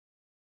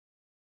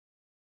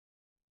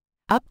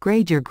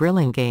Upgrade your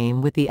grilling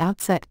game with the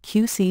Outset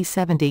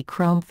Qc70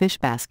 Chrome Fish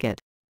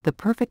Basket, the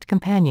perfect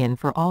companion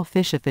for all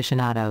fish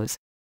aficionados.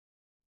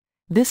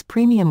 This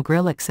premium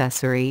grill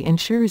accessory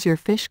ensures your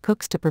fish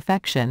cooks to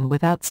perfection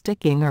without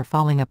sticking or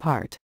falling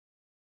apart.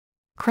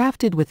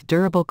 Crafted with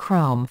durable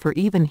chrome for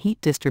even heat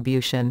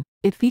distribution,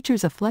 it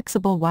features a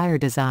flexible wire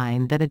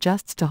design that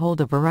adjusts to hold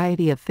a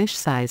variety of fish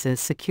sizes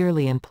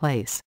securely in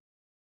place.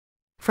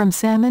 From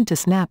salmon to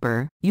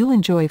snapper, you'll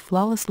enjoy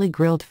flawlessly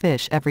grilled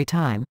fish every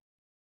time.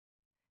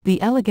 The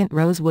elegant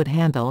rosewood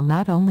handle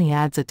not only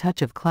adds a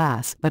touch of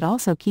class but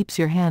also keeps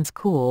your hands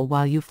cool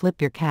while you flip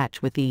your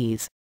catch with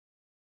ease.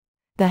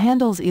 The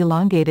handle's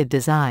elongated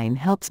design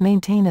helps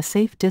maintain a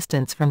safe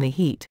distance from the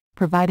heat,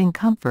 providing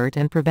comfort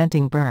and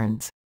preventing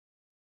burns.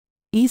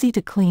 Easy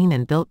to clean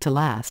and built to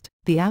last,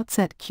 the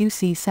Outset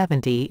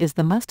Qc70 is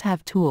the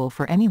must-have tool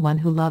for anyone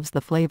who loves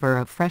the flavor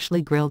of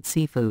freshly grilled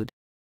seafood.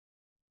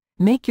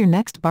 Make your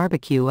next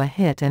barbecue a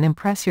hit and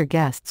impress your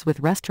guests with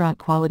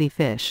restaurant-quality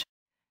fish.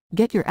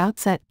 Get your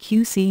Outset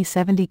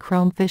Qc70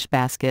 Chrome Fish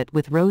Basket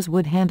with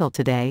Rosewood Handle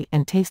today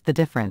and taste the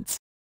difference.